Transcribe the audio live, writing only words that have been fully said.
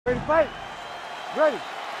Ready to fight? Ready.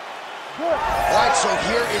 Good. All right, so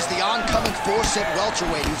here is the oncoming force at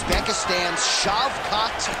welterweight. Uzbekistan's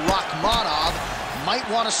Shavkat Rakhmonov. Might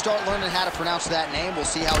want to start learning how to pronounce that name. We'll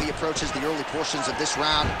see how he approaches the early portions of this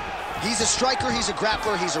round. He's a striker, he's a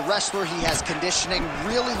grappler, he's a wrestler, he has conditioning.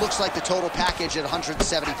 Really looks like the total package at 170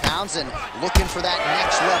 pounds and looking for that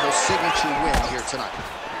next level signature win here tonight.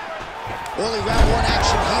 Early round one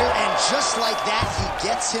action here, and just like that, he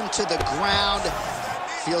gets him to the ground.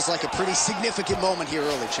 Feels like a pretty significant moment here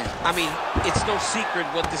early, champ. I mean, it's no secret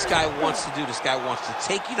what this guy wants to do. This guy wants to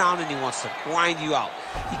take you down and he wants to grind you out.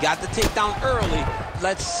 He got the takedown early.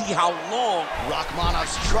 Let's see how long.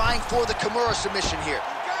 Rakhmonov's trying for the Kimura submission here.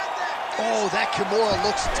 Oh, that Kimura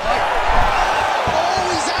looks tight. Oh,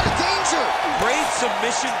 he's out of danger. Great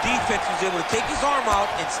submission defense. He was able to take his arm out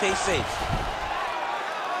and stay safe.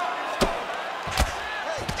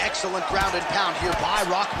 Excellent ground and pound here by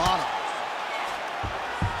Rakhmonov.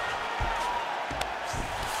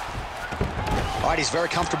 All right, he's very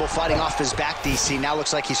comfortable fighting off his back, DC. Now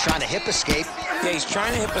looks like he's trying to hip escape. Yeah, he's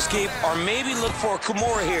trying to hip escape or maybe look for a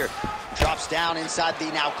Kimura here. Drops down inside the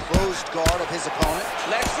now closed guard of his opponent.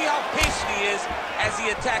 Let's see how patient he is as he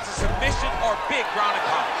attacks a submission or big ground and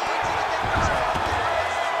pound.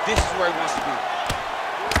 This is where he wants to be.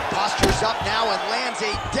 Postures up now and lands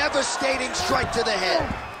a devastating strike to the head.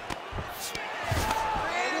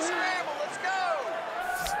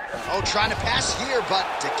 Oh, trying to pass here, but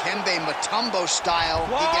Dikembe Mutombo style,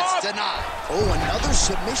 he gets denied. Oh, another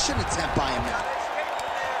submission attempt by him now.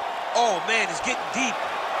 Oh, man, he's getting deep.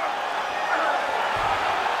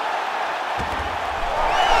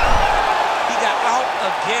 He got out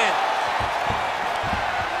again.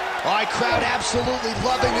 All right, crowd absolutely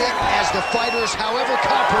loving it as the fighters, however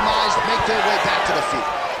compromised, make their way back to the feet.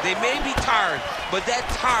 They may be tired, but that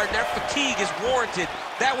fatigue is warranted.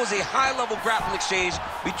 That was a high-level grappling exchange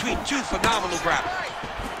between two phenomenal grapplers.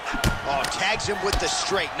 Oh, tags him with the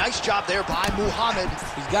straight. Nice job there by Muhammad.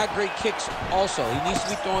 He's got great kicks also. He needs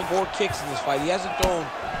to be throwing more kicks in this fight. He hasn't thrown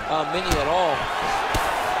many at all.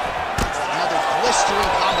 Another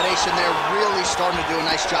blistering combination there. Really starting to do a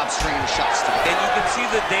nice job stringing the shots together. And you can see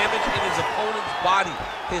the damage in his opponent's body,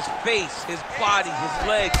 his face, his body, his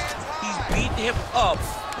legs. He's beating him up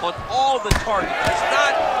on all the targets. It's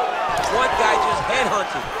not one guy just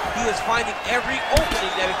headhunting. He is finding every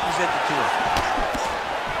opening that is presented to him.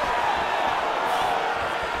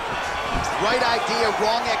 Right idea,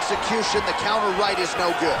 wrong execution. The counter right is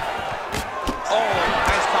no good. Oh,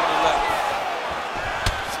 nice counter left.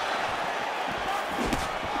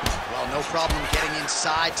 Well, no problem getting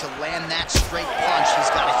inside to land that straight punch. He's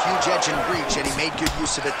got a huge edge and reach, and he made good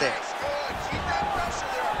use of it there.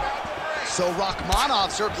 So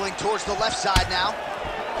Rakhmonov circling towards the left side now.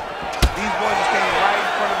 These boys are standing right in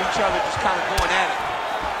front of each other, just kind of going at it.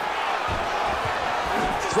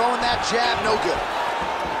 Throwing that jab, no good.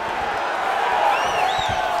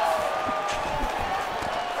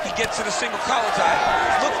 He gets to the single collar tie.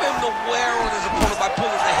 Look for him to wear on his opponent by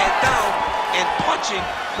pulling the head down and punching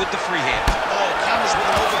with the free hand. Oh, counters with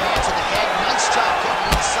an overhand to the head. Nice job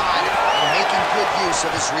getting inside and making good use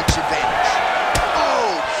of his reach advantage.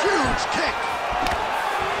 Oh, huge kick.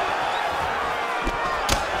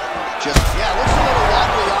 Looks a little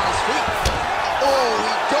wobbly on his feet. Oh,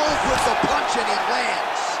 he dove with the punch and he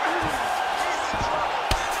lands.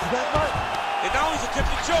 And now he's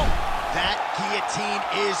attempting to choke. That guillotine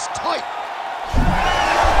is tight.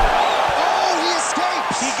 Oh, he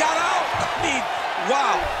escapes. He got out. I mean,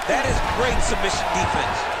 wow, that is great submission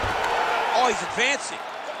defense. Oh, he's advancing.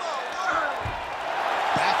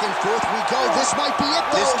 Back and forth we go. This might be it,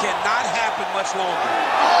 though. This cannot happen much longer.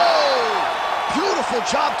 Oh, beautiful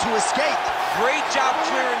job to escape. Great job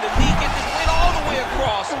clearing the knee, getting his weight all the way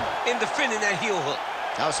across and defending that heel hook.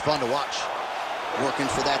 That was fun to watch.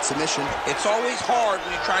 Working for that submission. It's always hard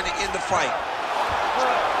when you're trying to end the fight.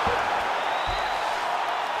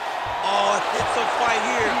 Oh, it's a fight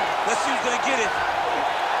here. Let's see who's gonna get it.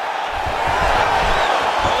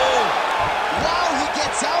 Oh. Wow, he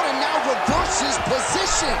gets out and now reverses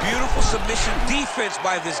position. Beautiful submission defense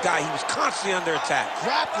by this guy. He was constantly under attack.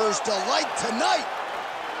 Grappler's delight tonight.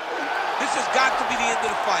 This has got to be the end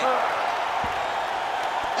of the fight.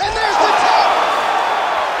 And there's the tap!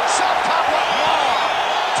 Shavkat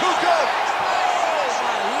Rakhmonov. Too good.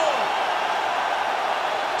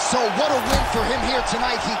 So what a win for him here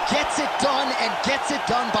tonight. He gets it done and gets it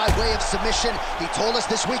done by way of submission. He told us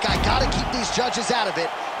this week, I gotta keep these judges out of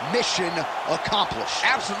it. Mission accomplished.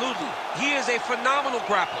 Absolutely. He is a phenomenal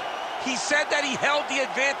grappler. He said that he held the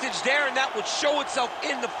advantage there and that would show itself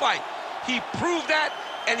in the fight. He proved that,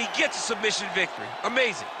 and he gets a submission victory.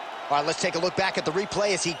 Amazing. All right, let's take a look back at the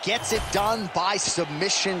replay as he gets it done by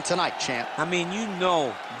submission tonight, champ. I mean, you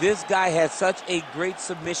know, this guy has such a great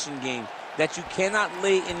submission game that you cannot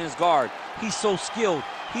lay in his guard. He's so skilled,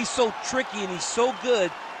 he's so tricky, and he's so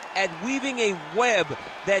good at weaving a web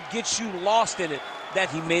that gets you lost in it that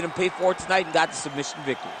he made him pay for it tonight and got the submission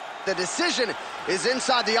victory. The decision is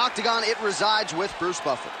inside the octagon. It resides with Bruce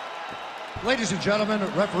Buffer. Ladies and gentlemen,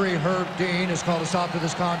 referee Herb Dean has called a stop to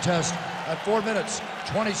this contest at 4 minutes,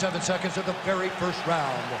 27 seconds of the very first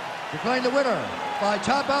round. Declaring the winner by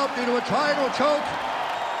tap out due to a triangle choke,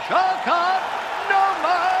 Shavkat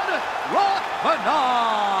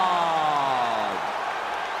Rakhmonov.